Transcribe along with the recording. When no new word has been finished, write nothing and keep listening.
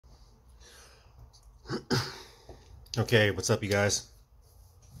Okay, what's up, you guys?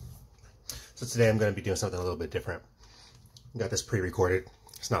 So today I'm going to be doing something a little bit different. Got this pre-recorded.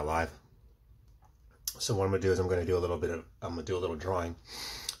 It's not live. So what I'm going to do is I'm going to do a little drawing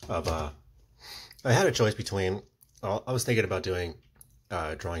of, I had a choice between, I was thinking about doing,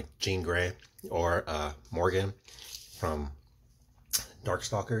 drawing Jean Grey or Morgan from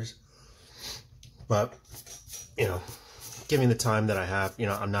Darkstalkers. But, given the time that I have,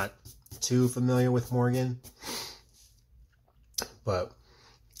 I'm not too familiar with Morgan. But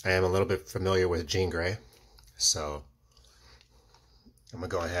I am a little bit familiar with Jean Grey, so I'm going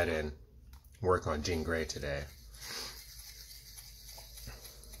to go ahead and work on Jean Grey today.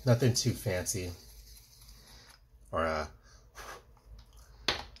 Nothing too fancy, or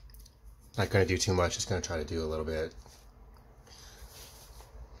not going to do too much, just going to try to do a little bit.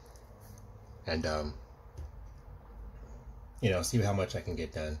 And, see how much I can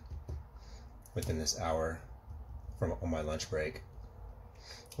get done within this hour on my lunch break.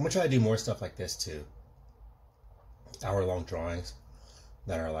 I'm gonna try to do more stuff like this too. Hour-long drawings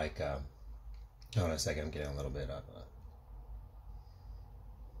that are like, hold on a second, I'm getting a little bit of,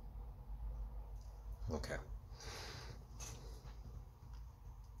 okay.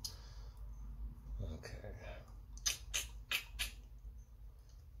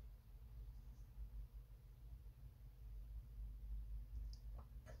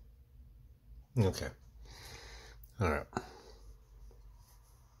 Okay. All right.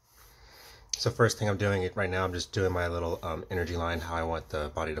 So first thing I'm doing right now, I'm just doing my little energy line, how I want the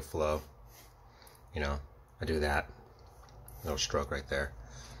body to flow. I do that. Little stroke right there.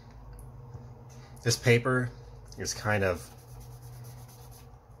 This paper is kind of,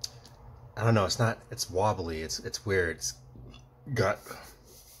 I don't know, it's wobbly, it's weird. It's got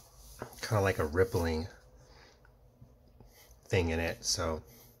kind of like a rippling thing in it, so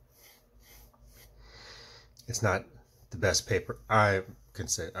it's not the best paper. I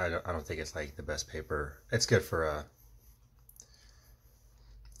don't think it's like the best paper. It's good for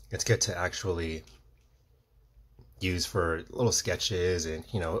it's good to actually use for little sketches and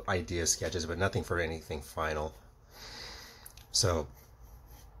idea sketches, but nothing for anything final. So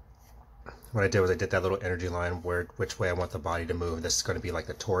what I did was I did that little energy line which way I want the body to move. This is going to be like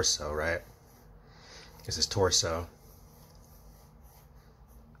the torso, right? This is torso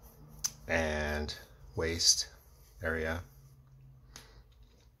and waist area.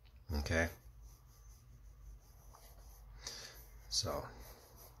 Okay. So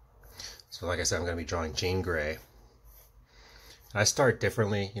like I said, I'm going to be drawing Jean Grey. I start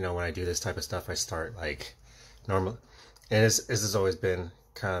differently, when I do this type of stuff. I start like normal, and this has always been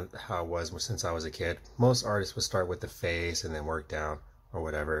kind of how it was since I was a kid. Most artists would start with the face and then work down or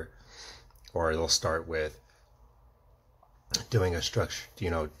whatever, or they'll start with doing a structure,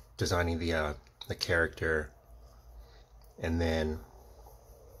 designing the character, and then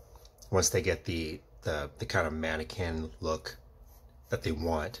once they get the kind of mannequin look that they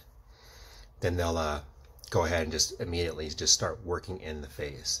want, then they'll go ahead and just immediately just start working in the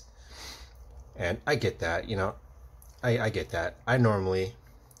face. And I get that, I get that. I normally,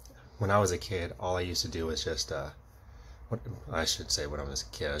 when I was a kid, all I used to do was just, I should say when I was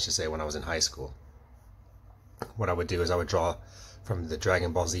a kid, I should say when I was in high school. What I would do is I would draw from the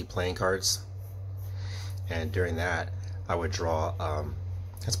Dragon Ball Z playing cards. And during that, I would draw,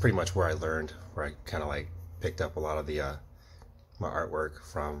 that's pretty much where I learned, where I kind of like picked up a lot of the, my artwork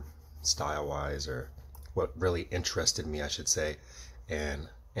from style-wise, or what really interested me, I should say, in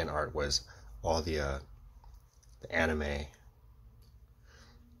art was all the anime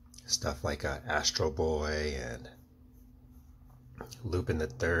stuff like Astro Boy and Lupin the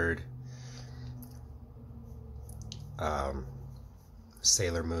Third,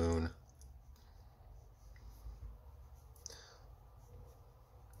 Sailor Moon,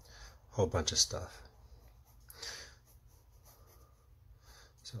 whole bunch of stuff.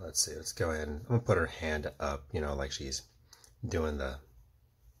 So let's see, let's go ahead and I'm gonna put her hand up, like she's doing the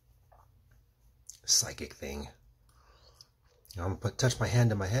psychic thing. I'm gonna touch my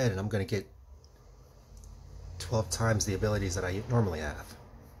hand to my head and I'm gonna get 12 times the abilities that I normally have.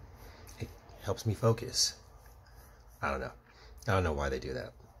 It helps me focus. I don't know why they do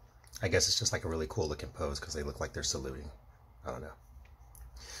that. I guess it's just like a really cool looking pose because they look like they're saluting. I don't know.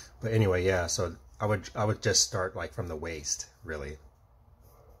 But anyway, yeah, so I would just start like from the waist, really.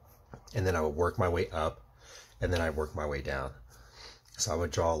 And then I would work my way up, and then I work my way down. So I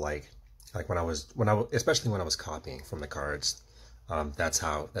would draw like especially when I was copying from the cards.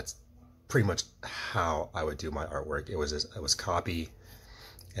 That's pretty much how I would do my artwork. It was copy,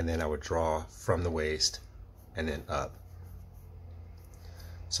 and then I would draw from the waist, and then up.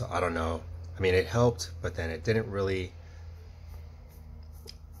 So I don't know. I mean, it helped, but then it didn't really,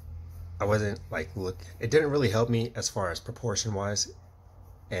 I wasn't like, look, it didn't really help me as far as proportion wise.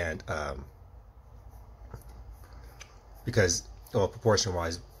 And, because, well, proportion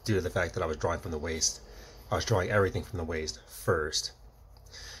wise, due to the fact that I was drawing from the waist, I was drawing everything from the waist first.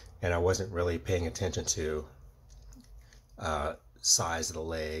 And I wasn't really paying attention to size of the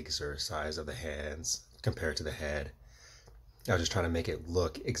legs or size of the hands compared to the head. I was just trying to make it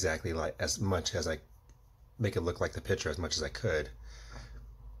look exactly like, as much as I make it look like the picture as much as I could.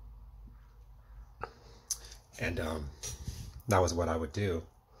 And that was what I would do.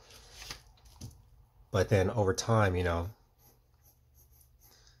 But then over time, you know,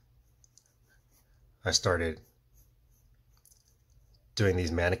 I started doing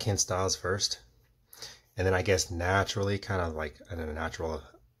these mannequin styles first. And then I guess naturally, kind of like in a natural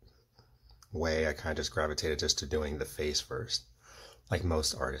way, I kind of just gravitated just to doing the face first, like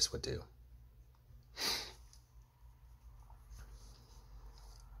most artists would do.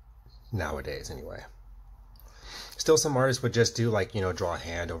 Nowadays, anyway. Still, some artists would just do like, you know, draw a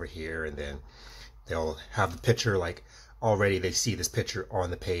hand over here, and then they'll have the picture like already they see this picture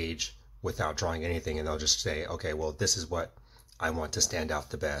on the page without drawing anything, and they'll just say, okay, well, this is what I want to stand out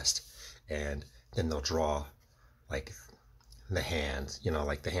the best. And then they'll draw like the hand, you know,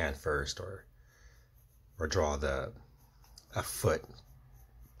 like the hand first, or draw a foot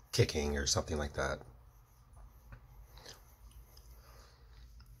kicking or something like that.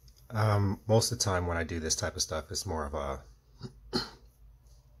 Most of the time when I do this type of stuff, it's more of a,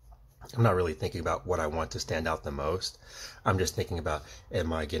 I'm not really thinking about what I want to stand out the most. I'm just thinking about,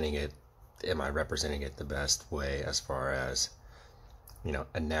 am I representing it the best way as far as, you know,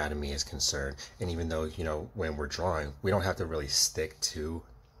 anatomy is concerned. And even though, you know, when we're drawing, we don't have to really stick too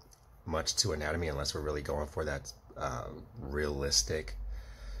much to anatomy unless we're really going for that realistic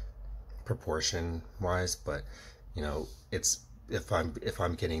proportion wise. But, you know, it's, if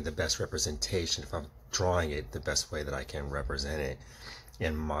I'm getting the best representation, if I'm drawing it the best way that I can represent it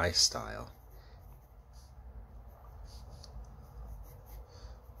in my style.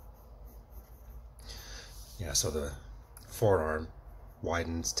 Yeah, so the forearm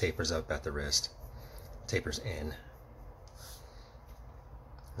widens, tapers up at the wrist, tapers in,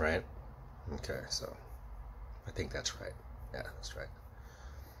 right? Okay, so I think that's right. Yeah, that's right.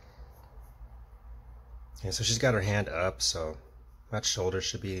 And so she's got her hand up, so that shoulder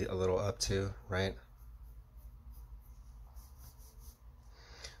should be a little up too, right?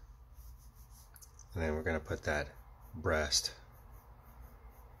 And then we're going to put that breast,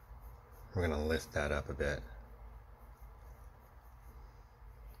 we're going to lift that up a bit.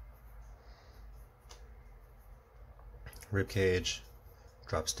 Rib cage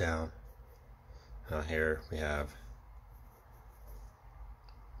drops down. Now here we have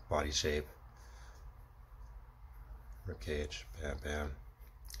body shape. Rib cage, bam, bam.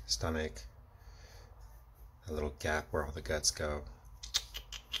 Stomach, a little gap where all the guts go.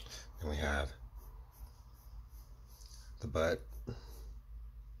 And we have the butt.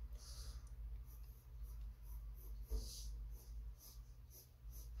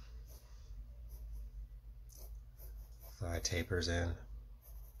 Thigh tapers in.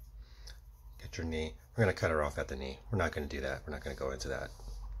 Get your knee. We're going to cut her off at the knee. We're not going to do that. We're not going to go into that.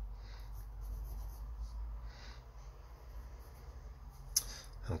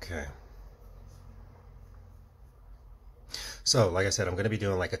 Okay. So, like I said, I'm going to be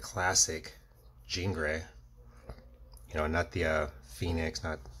doing like a classic Jean Grey. You know, not the Phoenix,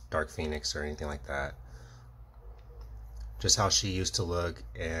 not Dark Phoenix or anything like that. Just how she used to look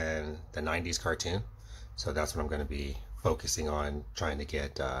in the 90s cartoon. So that's what I'm going to be focusing on, trying to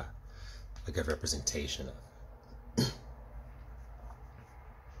get a good representation of.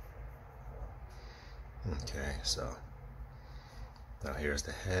 Okay, so now here's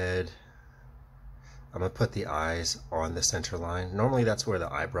the head. I'm going to put the eyes on the center line. Normally that's where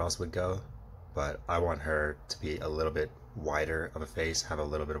the eyebrows would go, but I want her to be a little bit wider of a face, have a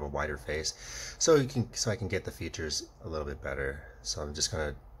little bit of a wider face, so I can get the features a little bit better. So I'm just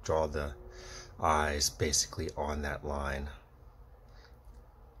going to draw the eyes basically on that line.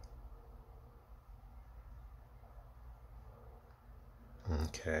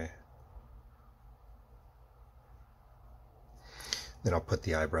 Okay. Then I'll put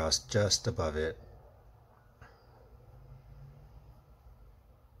the eyebrows just above it.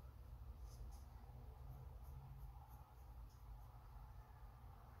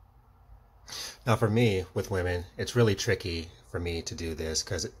 Now for me, with women, it's really tricky for me to do this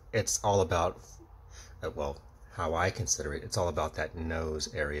because it's all about, well, how I consider it, it's all about that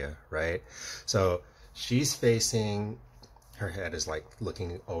nose area, right? So she's facing, her head is like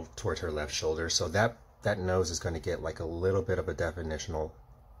looking over towards her left shoulder. So that nose is going to get like a little bit of a definitional.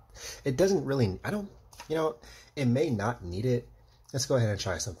 It doesn't really, I don't, you know, it may not need it. Let's go ahead and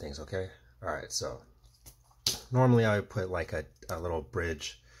try some things, okay? All right, so normally I would put like a little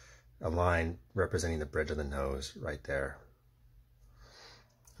bridge, a line representing the bridge of the nose right there.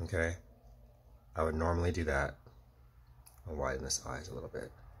 Okay, I would normally do that. I'll widen this eyes a little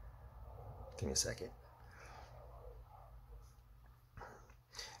bit. Give me a second.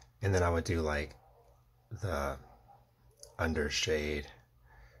 And then I would do like the undershade,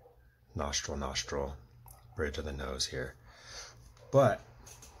 nostril, bridge of the nose here. But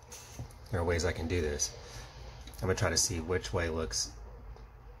there are ways I can do this. I'm gonna try to see which way looks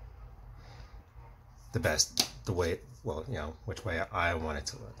the best, the way, well, you know, which way I want it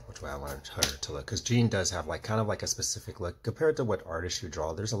to look, which way I want her to look. Because Jean does have like kind of like a specific look compared to what artists you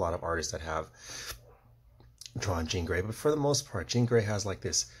draw. There's a lot of artists that have drawn Jean Grey, but for the most part, Jean Grey has like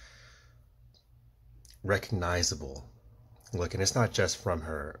this recognizable look, and it's not just from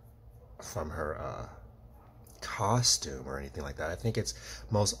her costume or anything like that. I think it's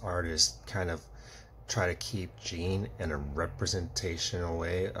most artists kind of try to keep Jean in a representational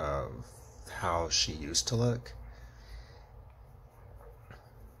way of how she used to look.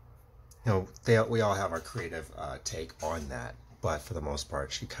 You know, we all have our creative take on that, but for the most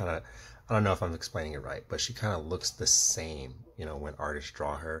part, she kind of, I don't know if I'm explaining it right, but she kind of looks the same, you know, when artists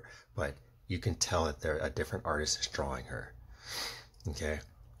draw her, but you can tell that a different artist is drawing her. Okay,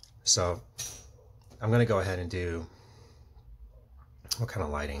 so I'm going to go ahead and do, what kind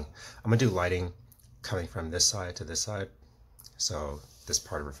of lighting? I'm going to do lighting coming from this side to this side. So this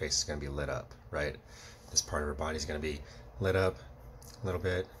part of her face is going to be lit up, right? This part of her body is going to be lit up a little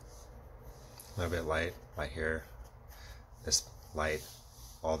bit light here. This light,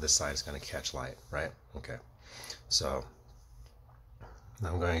 all this side is going to catch light, right? Okay. So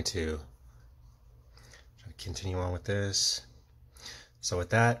I'm going to try to continue on with this. So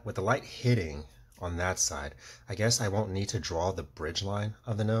with that, with the light hitting on that side, I guess I won't need to draw the bridge line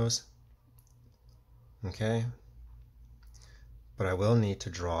of the nose. Okay. But I will need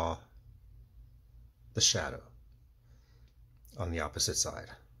to draw the shadow on the opposite side.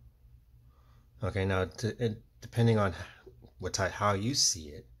 Okay, now depending on how you see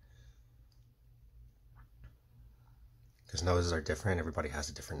it, because noses are different, everybody has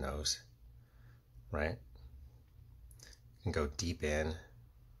a different nose, right? You can go deep in.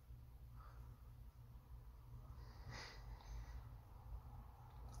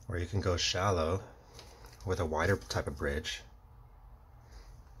 Or you can go shallow with a wider type of bridge.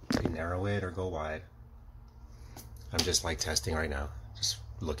 You can narrow it or go wide. I'm just like testing right now, just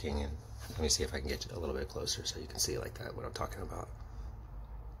looking, and let me see if I can get a little bit closer so you can see like that what I'm talking about.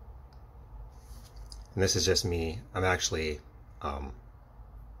 And this is just me. I'm actually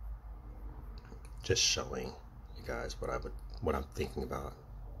just showing you guys what I'm thinking about.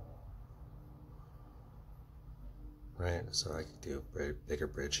 Right, so I could do a bigger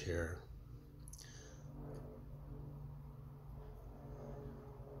bridge here.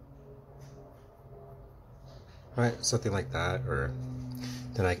 Right, something like that, or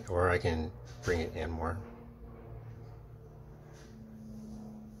then I can bring it in more.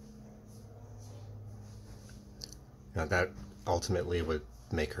 Now that ultimately would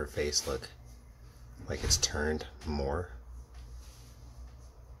make her face look like it's turned more.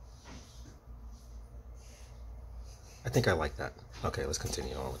 I think I like that. Okay, let's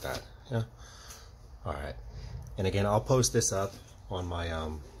continue on with that. Yeah. All right. And again, I'll post this up on my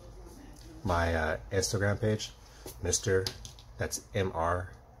my Instagram page, that's Mr.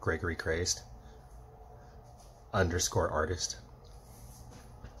 Gregorykrazed _artist.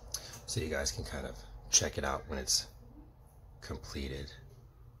 So you guys can kind of check it out when it's completed.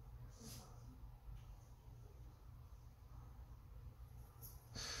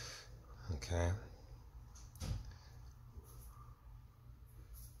 Okay.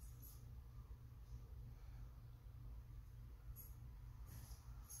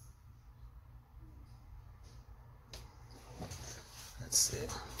 That's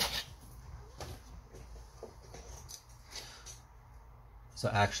it. So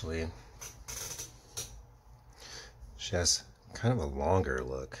actually, she has kind of a longer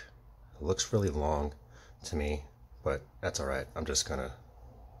look. It looks really long to me, but that's all right. I'm just gonna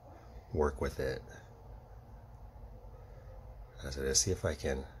work with it as it is. See if I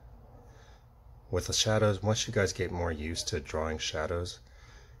can, with the shadows, once you guys get more used to drawing shadows,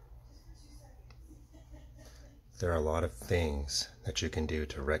 there are a lot of things that you can do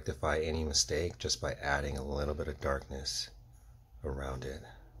to rectify any mistake just by adding a little bit of darkness around it.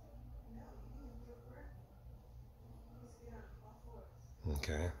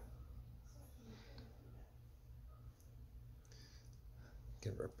 Okay.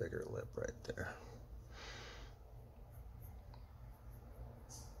 Give her a bigger lip right there.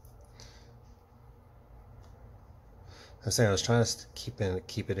 I was saying I was trying to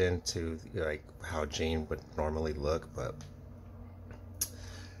keep it into like how Jane would normally look, but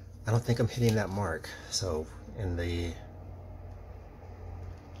I don't think I'm hitting that mark. So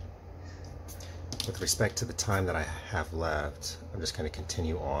with respect to the time that I have left, I'm just going to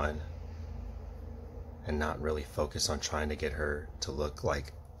continue on and not really focus on trying to get her to look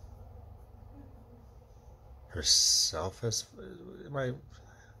like herself. As I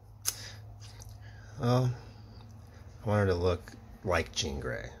want her to look like Jean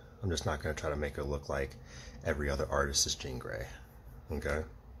Grey. I'm just not going to try to make her look like every other artist is Jean Grey. Okay?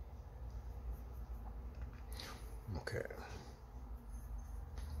 Okay.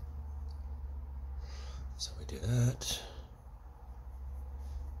 So we do that.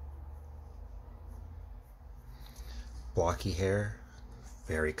 Blocky hair,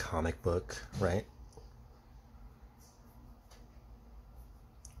 very comic book, right?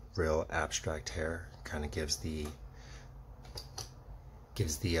 Real abstract hair, kind of gives the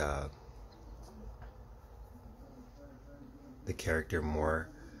character more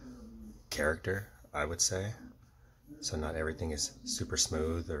character, I would say. So not everything is super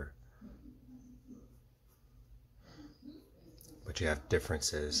smooth, but you have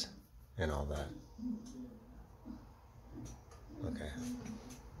differences and all that. Okay.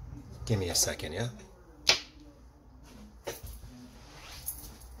 Give me a second, yeah?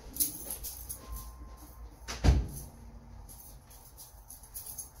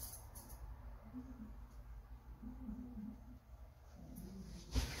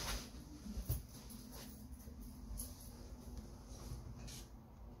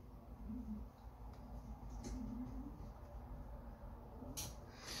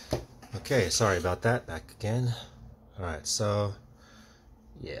 Okay, sorry about that. Back again. Alright, so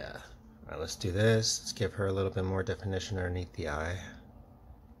yeah. Alright, let's do this. Let's give her a little bit more definition underneath the eye.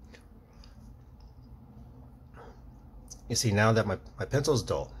 You see, now that my pencil's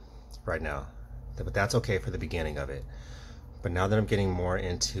dull right now, but that's okay for the beginning of it. But now that I'm getting more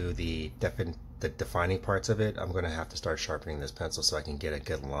into the defining parts of it, I'm going to have to start sharpening this pencil so I can get a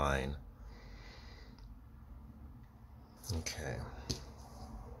good line. Okay.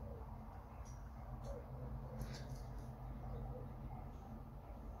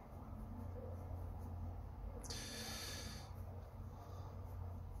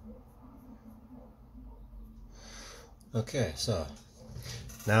 Okay, so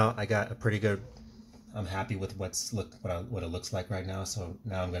now I got a pretty good, I'm happy with what it looks like right now. So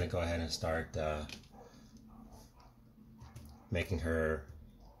now I'm going to go ahead and start making her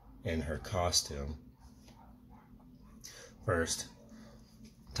in her costume. First,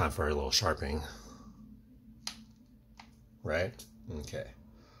 time for a little sharpening. Right? Okay.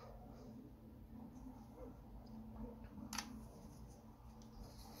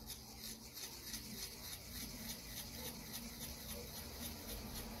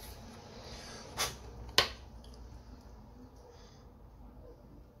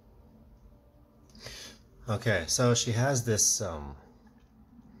 Okay, so she has this, well,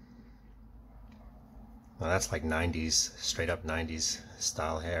 that's like 90s, straight up 90s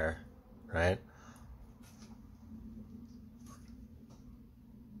style hair, right?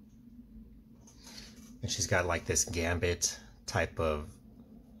 And she's got like this gambit type of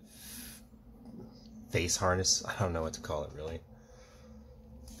face harness. I don't know what to call it really.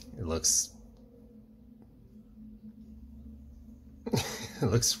 It looks it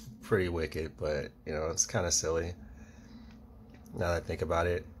looks pretty wicked, but you know, it's kind of silly now that I think about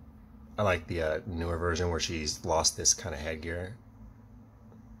it. I like the newer version where she's lost this kind of headgear.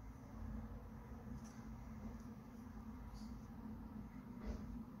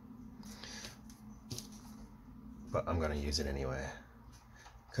 But I'm gonna use it anyway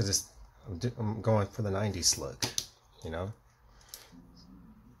because I'm going for the 90s look, you know.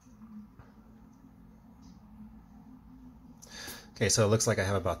 Okay, so it looks like I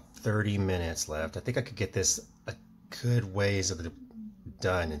have about 30 minutes left. I think I could get this a good ways of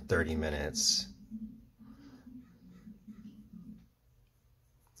done in 30 minutes.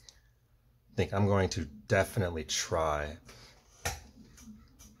 I think I'm going to definitely try.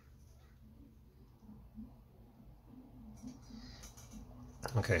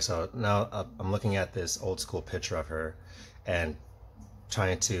 Okay, so now I'm looking at this old school picture of her and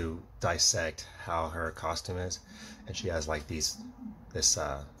trying to dissect how her costume is, and she has like this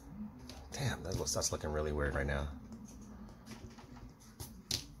damn, that's looking really weird right now.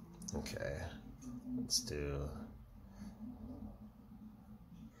 Okay, let's do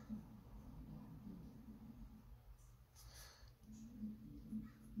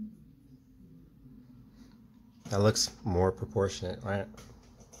That looks more proportionate, right?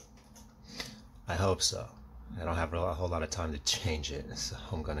 I hope so. I don't have a whole lot of time to change it, so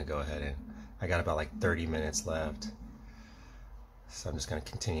I'm gonna go ahead and I got about like 30 minutes left, so I'm just gonna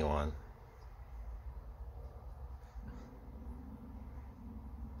continue on.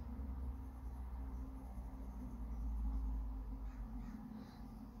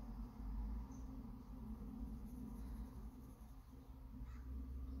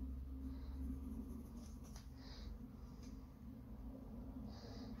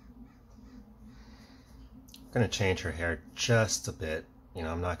 I'm gonna change her hair just a bit. You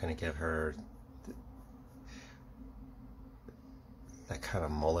know, I'm not gonna give her that kind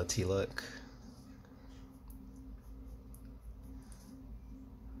of mullety look.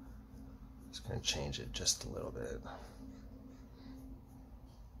 Just gonna change it just a little bit.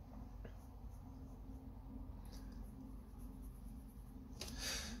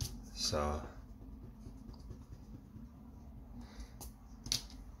 So,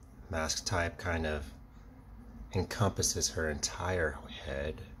 mask type kind of encompasses her entire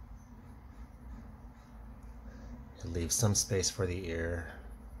head. It leaves some space for the ear.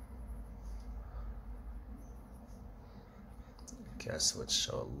 I guess let's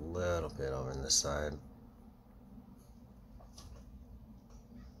show a little bit over on this side.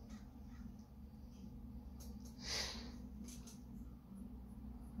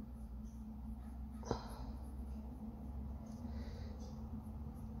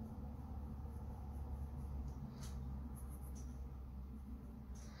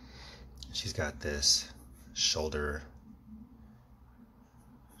 She's got this shoulder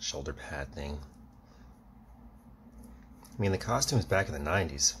pad thing. I mean, the costumes back in the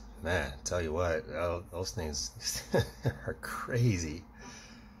 90s, man, tell you what, those things are crazy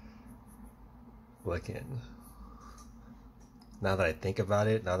looking. Now that I think about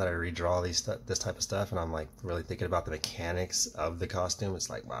it, now that I redraw this type of stuff, and I'm like really thinking about the mechanics of the costume, it's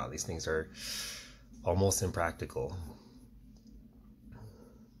like, wow, these things are almost impractical.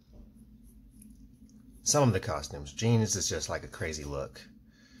 Some of the costumes. Jean's is just like a crazy look.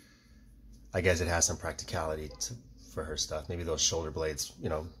 I guess it has some practicality for her stuff. Maybe those shoulder blades, you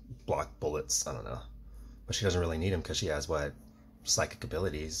know, block bullets. I don't know. But she doesn't really need them because she has, what, psychic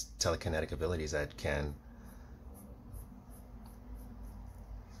abilities, telekinetic abilities that can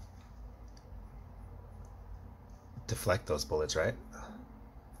deflect those bullets, right?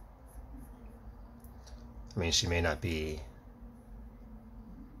 I mean, she may not be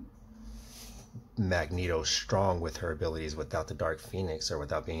Magneto strong with her abilities without the Dark Phoenix, or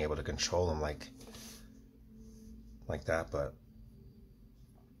without being able to control them like that, but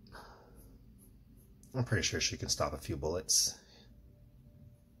I'm pretty sure she can stop a few bullets.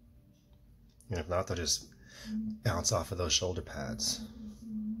 And if not, they'll just bounce off of those shoulder pads.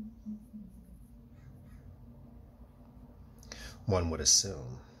 One would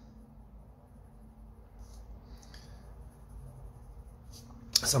assume.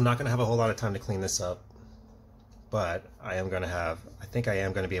 So I'm not going to have a whole lot of time to clean this up, but I think I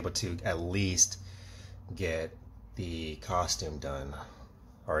am going to be able to at least get the costume done,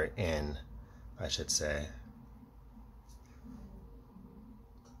 or in, I should say.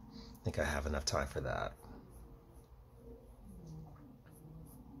 I think I have enough time for that.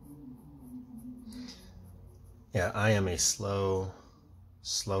 Yeah, I am a slow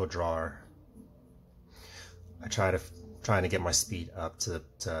drawer. I trying to get my speed up to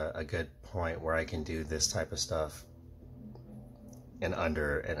a good point where I can do this type of stuff in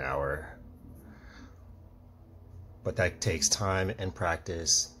under an hour. But that takes time and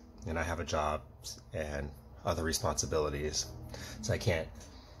practice, and I have a job and other responsibilities, so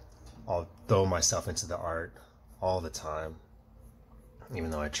I'll throw myself into the art all the time,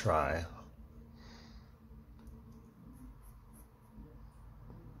 even though I try.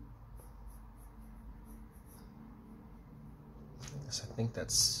 I think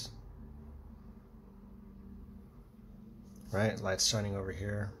that's right. Light's shining over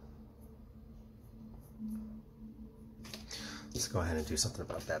here. Let's go ahead and do something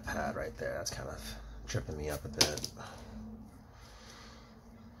about that pad right there. That's kind of tripping me up a bit.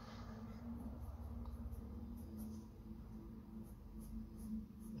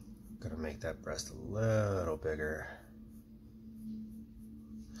 Gonna make that breast a little bigger.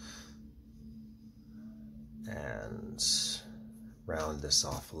 And round this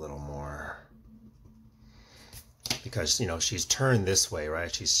off a little more, because, you know, she's turned this way,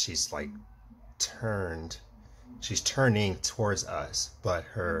 right? She's like she's turning towards us, but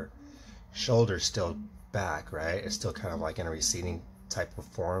her shoulder's still back, right? It's still kind of like in a receding type of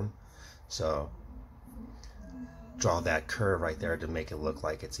form. So draw that curve right there to make it look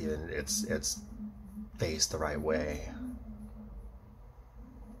like it's face the right way.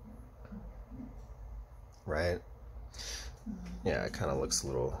 Right? Yeah, it kind of looks a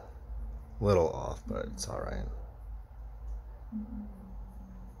little off, but it's all right.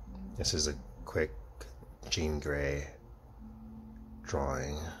 This is a quick Jean Grey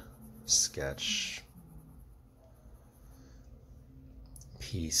drawing, sketch,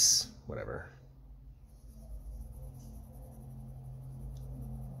 piece, whatever.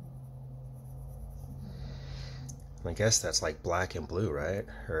 I guess that's like black and blue, right?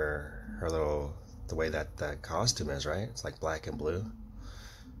 Her little, the way that that costume is, right? It's like black and blue.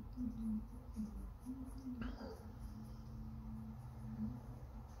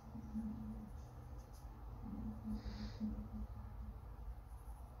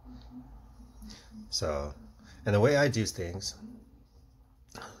 So, and the way I do things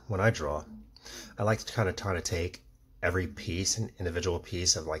when I draw, I like to kind of try to take every piece, an individual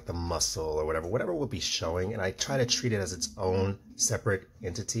piece of like the muscle or whatever will be showing, and I try to treat it as its own separate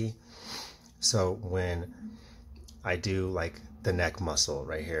entity. So when I do like the neck muscle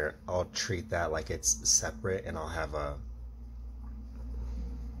right here, I'll treat that like it's separate, and I'll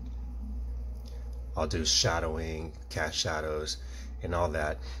do shadowing, cast shadows, and all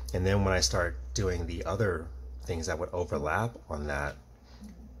that. And then when I start doing the other things that would overlap on that,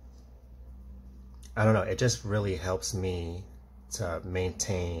 I don't know, it just really helps me to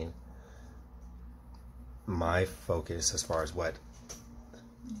maintain my focus as far as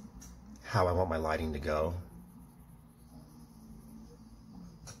how I want my lighting to go.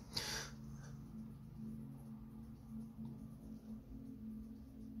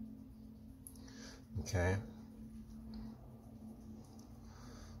 Okay.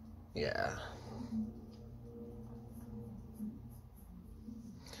 Yeah.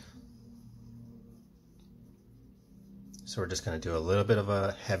 So we're just going to do a little bit of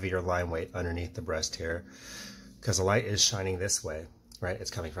a heavier line weight underneath the breast here, because the light is shining this way, right?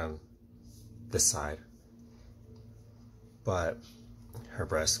 It's coming from this side, but her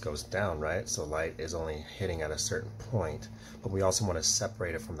breast goes down, right? So light is only hitting at a certain point, but we also want to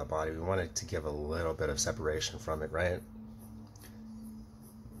separate it from the body. We want it to give a little bit of separation from it, right?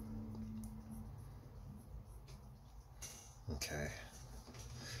 Okay.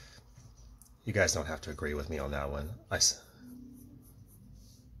 You guys don't have to agree with me on that one.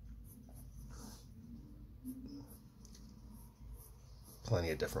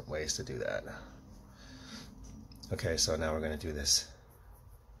 Plenty of different ways to do that. Okay, so now we're going to do this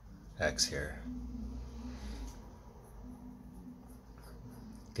X here.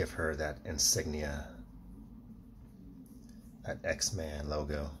 Give her that insignia, that X-Man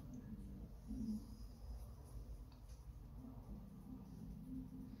logo.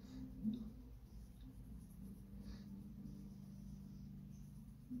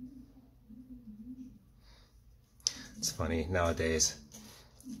 It's funny nowadays.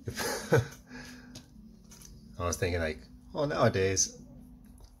 I was thinking like, well, nowadays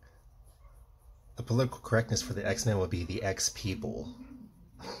the political correctness for the X-Men would be the X-People.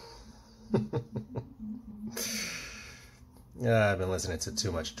 Yeah, I've been listening to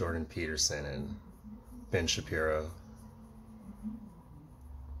too much Jordan Peterson and Ben Shapiro.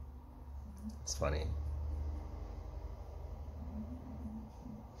 It's funny.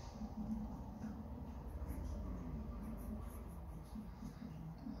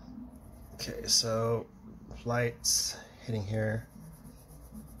 Okay, so lights hitting here.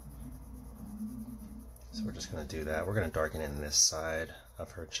 So we're just going to do that. We're going to darken in this side of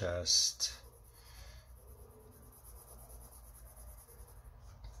her chest.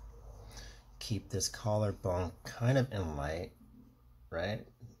 Keep this collarbone kind of in light, right?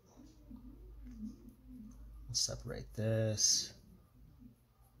 Separate this.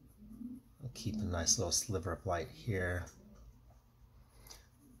 We'll keep a nice little sliver of light here,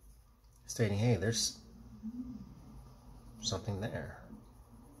 stating, hey, there's something there.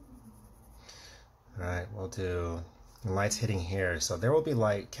 All right, we'll do the light's hitting here, so there will be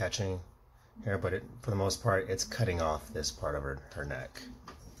light catching here, but for the most part, it's cutting off this part of her neck.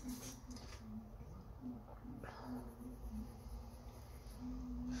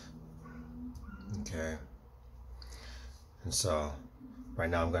 Okay, and so right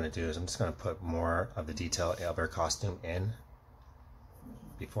now I'm going to do is I'm just going to put more of the detail of her costume in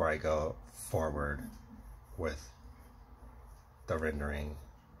before I go forward with the rendering.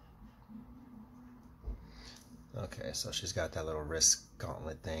 Okay, so she's got that little wrist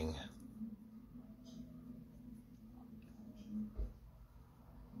gauntlet thing.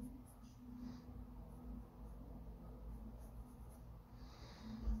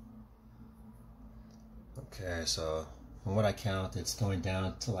 Okay, so from what I count, it's going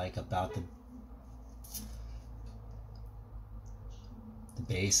down to like about the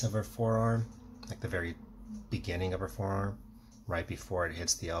base of her forearm, like the very beginning of her forearm, right before it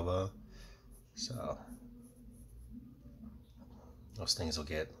hits the elbow. So those things will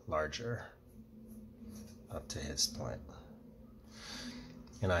get larger up to his point.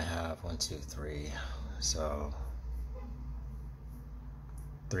 And I have 1, 2, 3, so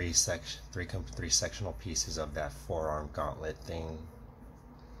three sectional pieces of that forearm gauntlet thing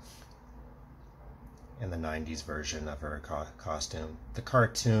in the 90s version of her costume. The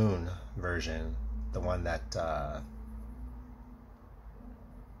cartoon version, the one that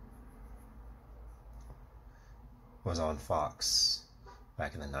was on Fox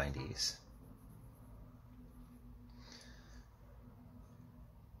back in the 90s.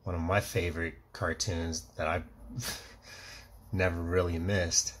 One of my favorite cartoons that I never really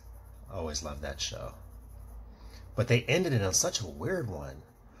missed. I always loved that show. But they ended it on such a weird one.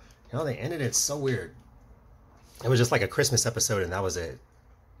 You know, they ended it so weird. It was just like a Christmas episode and that was it.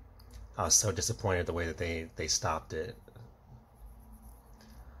 I was so disappointed the way that they stopped it.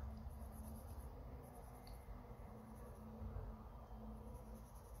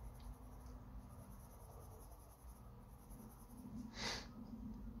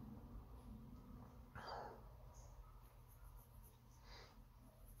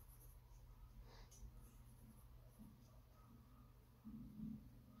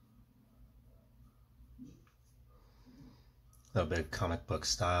 A little bit of comic book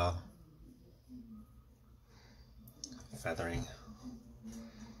style. Feathering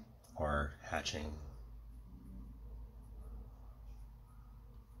or hatching.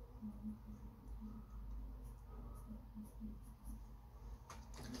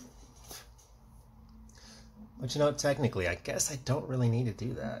 But you know, technically, I guess I don't really need to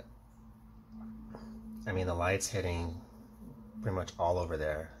do that. I mean, the light's hitting pretty much all over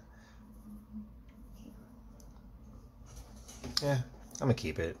there. Yeah, I'm gonna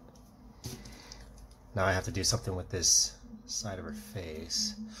keep it. Now I have to do something with this side of her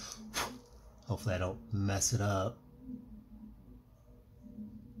face. Hopefully I don't mess it up.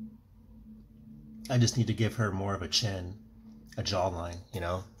 I just need to give her more of a chin, a jawline, you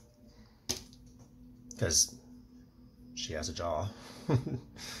know? Because she has a jaw.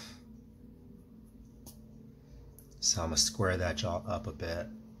 So I'm gonna square that jaw up a bit,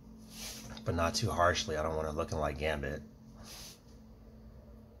 but not too harshly. I don't want her looking like Gambit.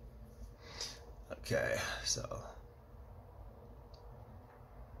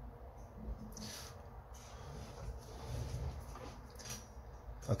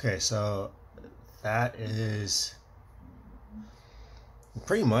 Okay, so that is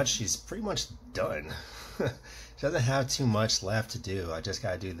pretty much, she's pretty much done. She doesn't have too much left to do. I just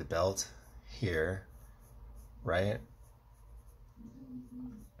gotta do the belt here, right?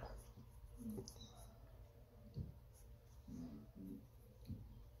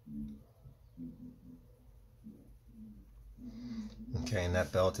 Okay, and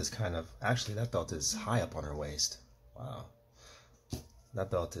that belt is kind of, actually that belt is high up on her waist. Wow. That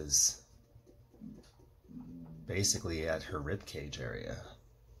belt is basically at her rib cage area.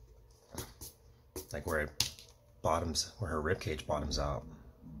 Like where it bottoms, where her rib cage bottoms out.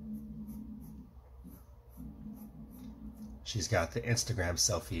 She's got the Instagram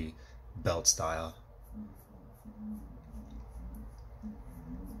selfie belt style.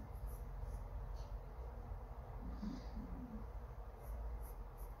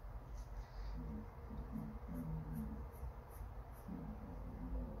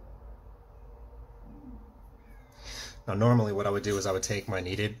 Now normally what I would do is I would take my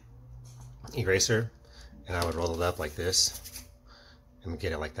kneaded eraser and I would roll it up like this and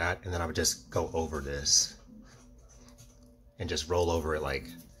get it like that, and then I would just go over this and just roll over it like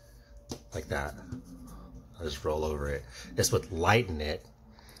that. I'll just roll over it. This would lighten it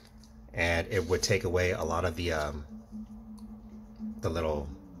and it would take away a lot of the little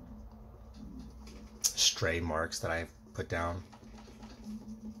stray marks that I put down.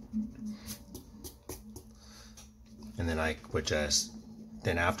 And then I would just,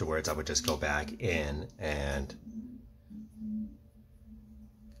 then afterwards I would just go back in and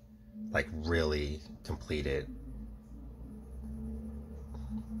like really complete it.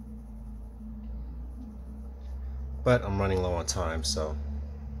 But I'm running low on time, so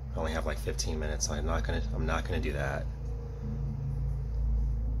I only have like 15 minutes. So I'm not gonna do that.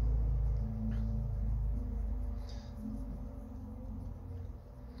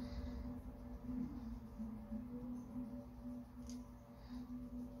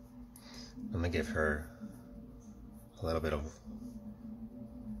 I'm gonna give her a little bit of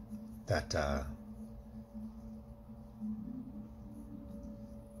that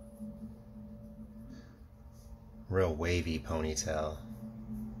real wavy ponytail.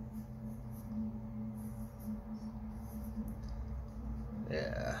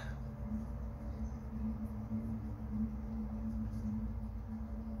 Yeah.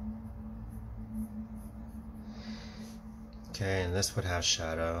 Okay, and this would have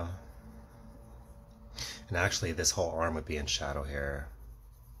shadow. And actually this whole arm would be in shadow here.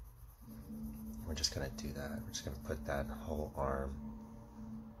 We're just gonna do that. We're just gonna put that whole arm.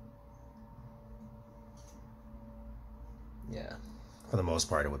 Yeah. For the most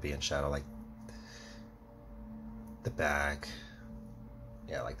part it would be in shadow, like the back.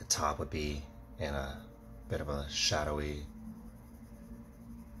 Yeah, like the top would be in a bit of a shadowy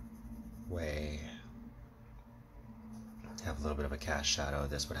way. Have a little bit of a cast shadow.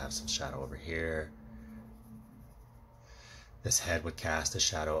 This would have some shadow over here. This head would cast a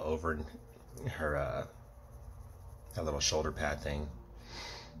shadow over her that little shoulder pad thing.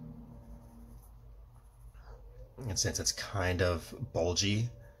 And since it's kind of bulgy,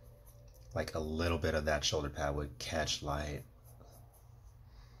 like a little bit of that shoulder pad would catch light.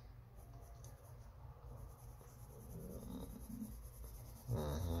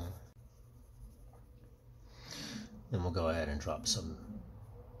 Then we'll go ahead and drop some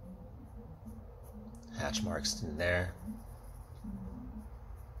hatch marks in there,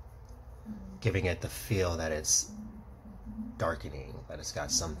 giving it the feel that it's darkening, that it's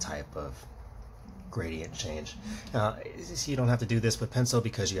got some type of gradient change. Now, you don't have to do this with pencil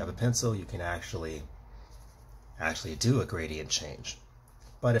because you have a pencil. You can actually do a gradient change.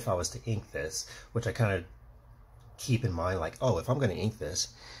 But if I was to ink this, which I kind of keep in mind, like, oh, if I'm going to ink this,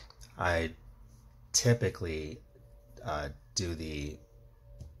 I typically do the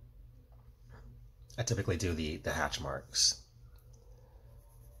hatch marks.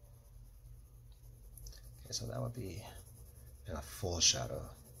 Okay, so that would be in a full shadow.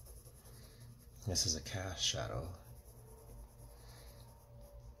 This is a cast shadow.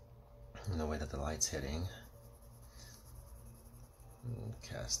 And the way that the light's hitting.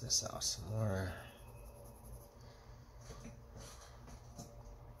 Cast this out some more.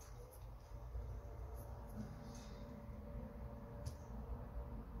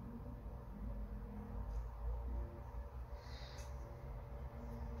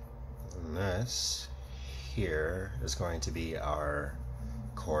 And this here is going to be our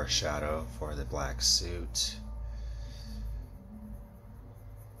core shadow for the black suit.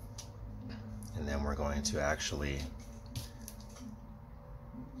 And then we're going to actually,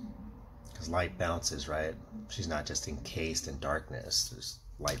 because light bounces, right? She's not just encased in darkness. There's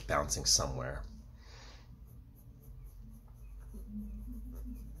light bouncing somewhere.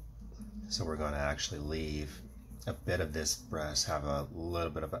 So we're going to actually leave a bit of this breast, have a little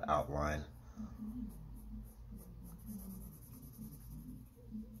bit of an outline.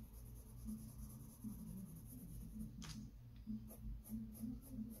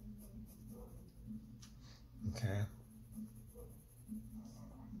 Okay.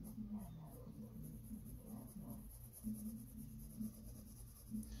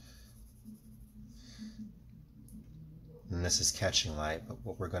 And this is catching light, but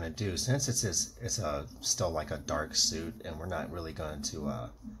what we're going to do, since it's still like a dark suit, and we're not really going to,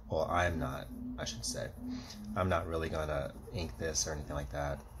 well, I'm not, I should say, I'm not really going to ink this or anything like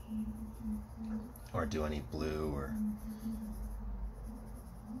that, or do any blue, or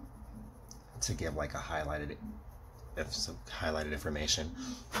to give like a highlighted, some highlighted information.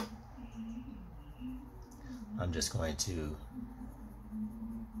 I'm just going to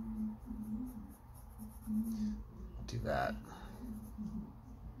do that.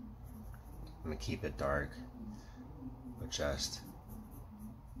 I'm going to keep it dark, but just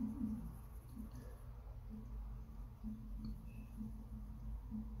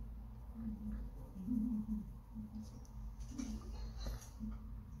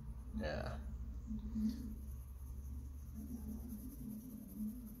yeah.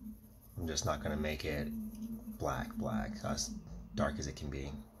 I'm just not going to make it black, as dark as it can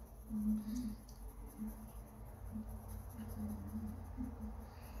be.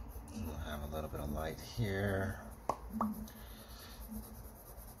 We'll have a little bit of light here.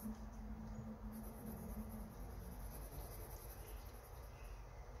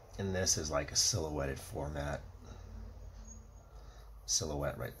 And this is like a silhouetted format.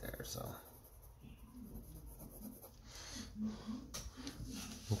 Silhouette right there, so.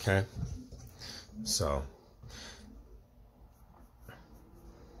 Okay. So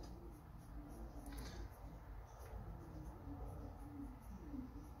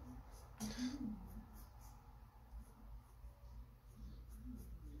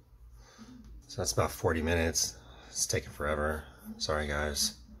that's about 40 minutes. It's taking forever. Sorry,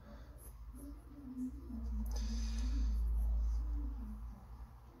 guys.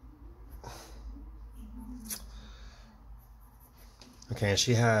 Okay, and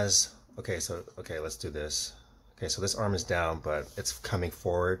she has, okay, let's do this. Okay, so this arm is down, but it's coming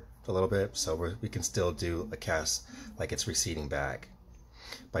forward a little bit, so we can still do a cast like it's receding back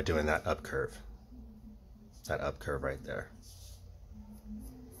by doing that up curve right there.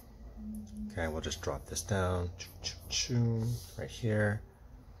 Okay, we'll just drop this down, right here.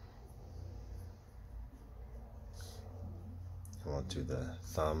 And we'll do the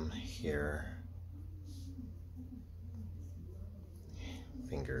thumb here.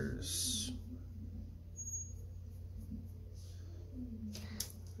 Fingers.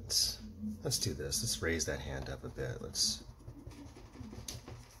 Let's do this. Let's raise that hand up a bit. Let's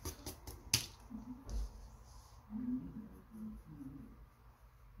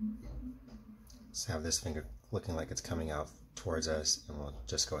have this finger looking like it's coming out towards us, and we'll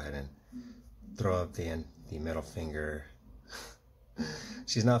just go ahead and throw up the middle finger.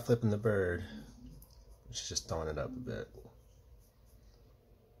 She's not flipping the bird. She's just throwing it up a bit.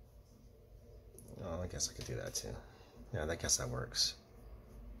 Oh, I guess I could do that too. Yeah, I guess that works.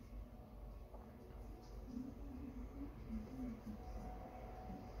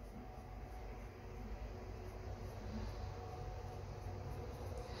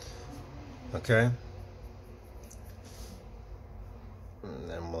 Okay. And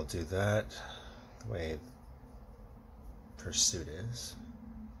then we'll do that the way Pursuit is.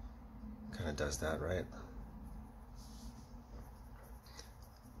 Kind of does that, right?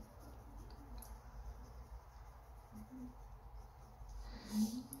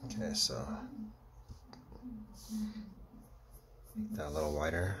 Okay, so make that a little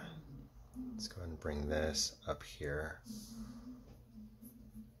wider. Let's go ahead and bring this up here.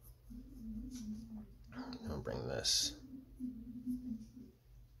 I'll bring this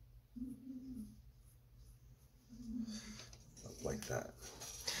up like that.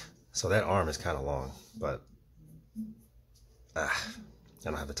 So that arm is kind of long, but I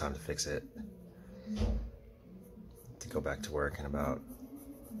don't have the time to fix it. To go back to work in about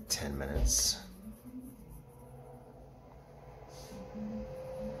 10 minutes.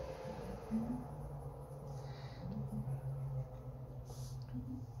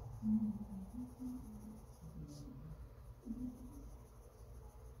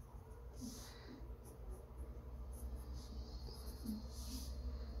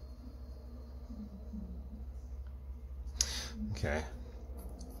 Okay,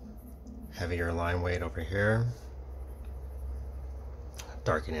 heavier line weight over here,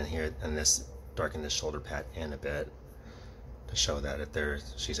 darken in here, and darken this shoulder pad in a bit to show that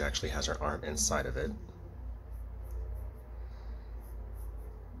she's actually has her arm inside of it.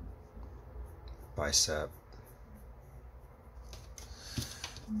 Bicep,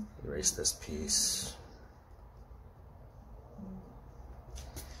 erase this piece.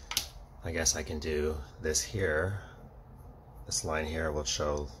 I guess I can do this here. This line here will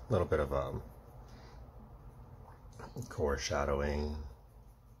show a little bit of core shadowing.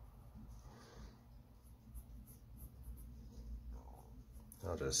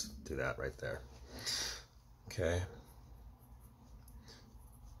 I'll just do that right there. Okay.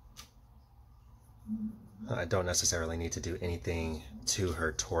 I don't necessarily need to do anything to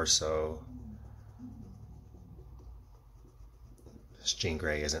her torso. Jean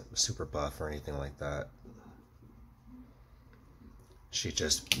Grey isn't super buff or anything like that. She's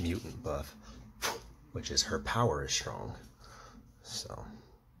just mutant buff, which is her power is strong. So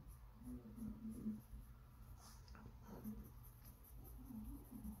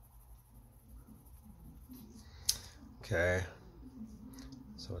okay,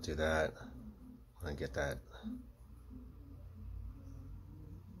 so we'll do that. I'm gonna get that.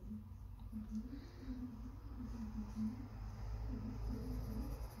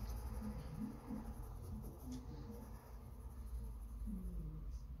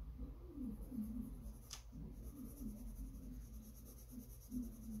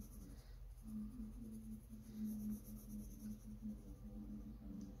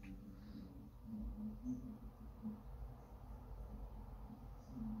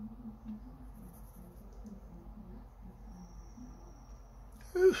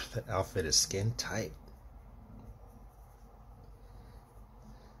 Whew, that outfit is skin tight.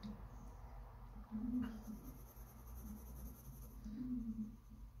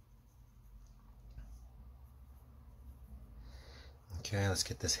 Okay, let's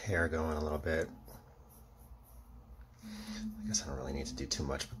get this hair going a little bit. I guess I don't really need to do too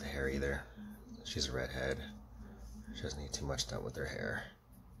much with the hair either. She's a redhead. She doesn't need too much done with her hair.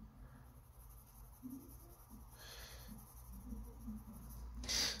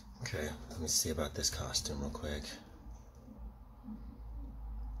 Okay, let me see about this costume real quick.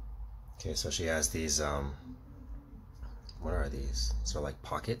 Okay, so she has these what are these? So like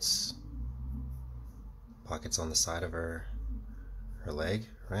pockets on the side of her leg,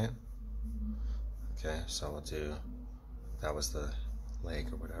 right? Okay, so we'll do, that was the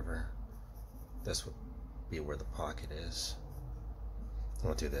leg or whatever. This would be where the pocket is. And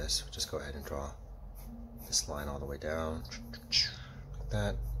we'll do this. Just go ahead and draw this line all the way down, like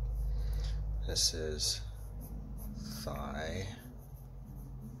that. This is thigh,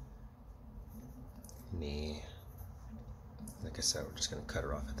 knee. Like I said, we're just going to cut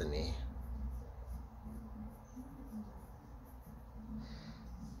her off at the knee.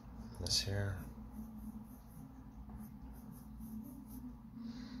 This here.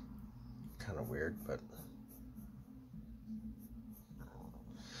 Kind of weird, but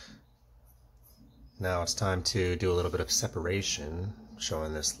now it's time to do a little bit of separation,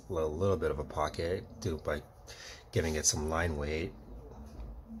 showing this little bit of a pocket, by giving it some line weight.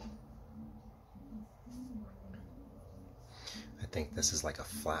 I think this is like a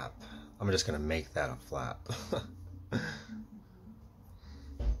flap. I'm just going to make that a flap.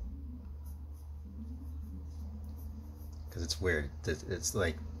 Because it's weird. It's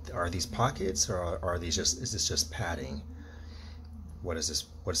like, are these pockets, or are these just, is this just padding? What is this?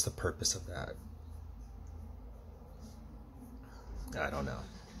 What's the purpose of that? I don't know.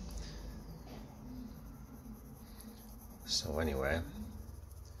 So anyway,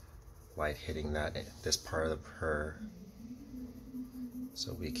 light hitting this part of her,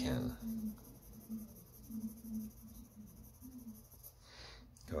 so we can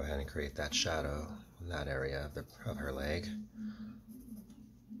go ahead and create that shadow in that area of her leg.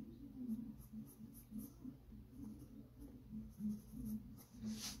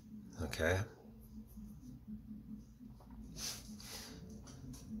 Okay.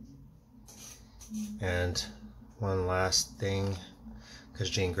 And one last thing, because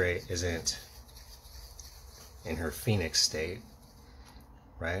Jean Grey isn't in her phoenix state,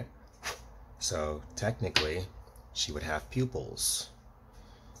 right? So technically, she would have pupils.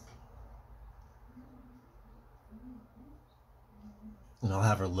 And I'll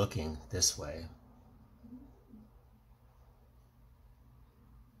have her looking this way.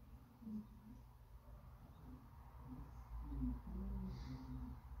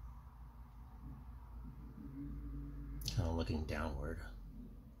 Kind of looking downward.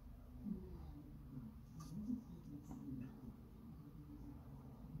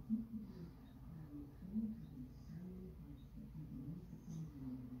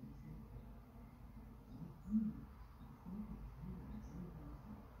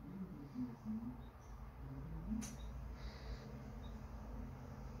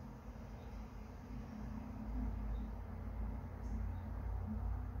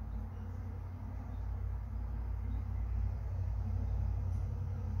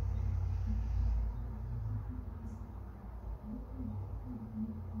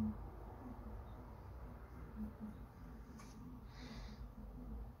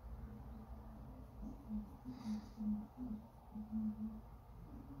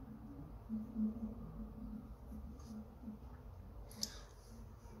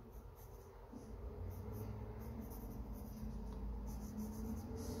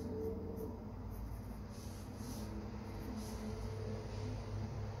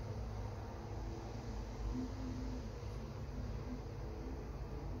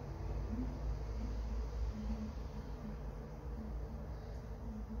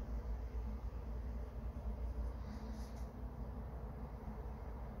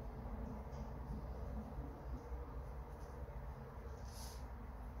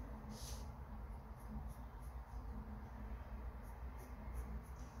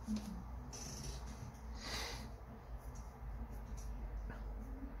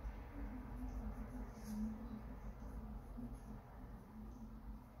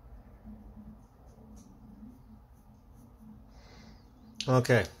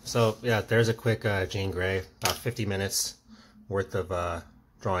 Okay, so yeah, there's a quick Jean Grey, about 50 minutes worth of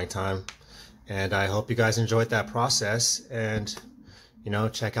drawing time, and I hope you guys enjoyed that process. And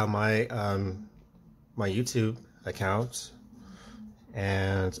check out my my YouTube account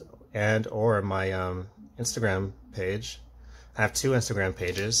and or my Instagram page. I have 2 Instagram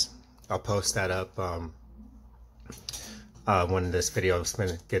pages. I'll post that up when this video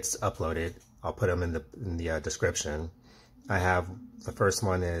gets uploaded. I'll put them in the description. I have, the first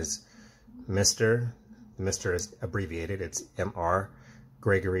one is Mr. is abbreviated. It's MR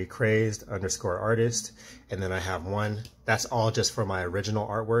Gregorykrazed _artist. And then I have one that's all just for my original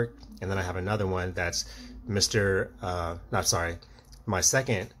artwork. And then I have another one that's my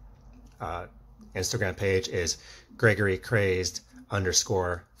second Instagram page is Gregorykrazed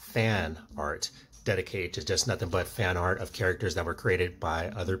underscore fan art, dedicated to just nothing but fan art of characters that were created by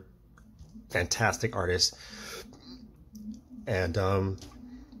other fantastic artists. And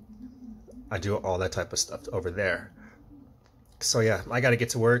I do all that type of stuff over there. So yeah, I got to get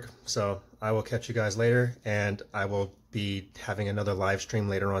to work. So I will catch you guys later, and I will be having another live stream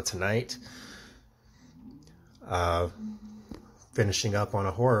later on tonight. Finishing up on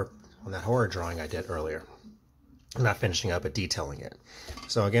that horror drawing I did earlier. Not finishing up, but detailing it.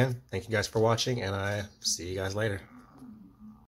 So again, thank you guys for watching, and I see you guys later.